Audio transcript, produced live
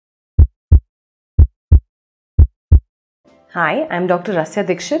Hi, I'm Dr. Rasya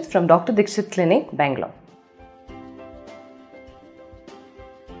Dixit from Dr. Dixit Clinic, Bangalore.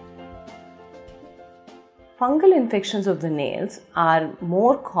 Fungal infections of the nails are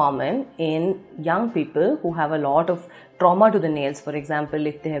more common in young people who have a lot of trauma to the nails. For example,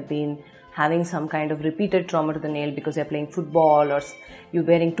 if they have been having some kind of repeated trauma to the nail because they're playing football or you're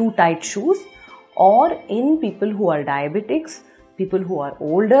wearing too tight shoes, or in people who are diabetics, people who are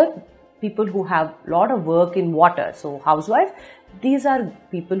older, people who have a lot of work in water, so housewife, these are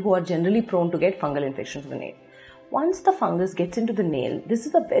people who are generally prone to get fungal infections of the nail. Once the fungus gets into the nail, this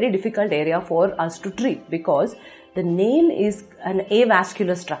is a very difficult area for us to treat because the nail is an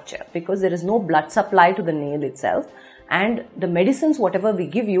avascular structure, because there is no blood supply to the nail itself, and the medicines, whatever we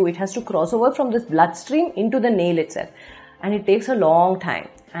give you, it has to cross over from this bloodstream into the nail itself, and it takes a long time,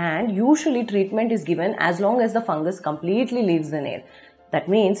 and usually treatment is given as long as the fungus completely leaves the nail. That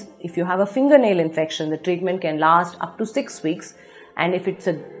means if you have a fingernail infection, the treatment can last up to 6 weeks, and if it's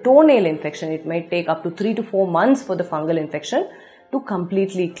a toenail infection, it may take up to 3 to 4 months for the fungal infection to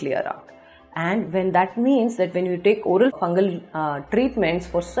completely clear out. And when that means that when you take oral fungal treatments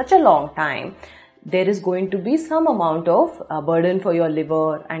for such a long time, there is going to be some amount of burden for your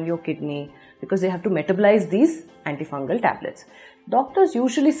liver and your kidney, because they have to metabolize these antifungal tablets. Doctors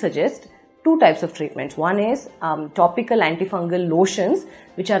usually suggest two types of treatments. One is topical antifungal lotions,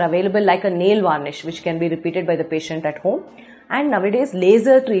 which are available like a nail varnish, which can be repeated by the patient at home. And nowadays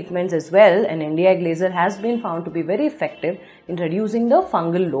laser treatments as well. An NDI laser has been found to be very effective in reducing the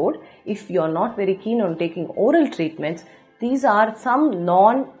fungal load. If you are not very keen on taking oral treatments, these are some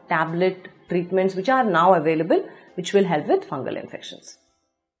non-tablet treatments which are now available, which will help with fungal infections.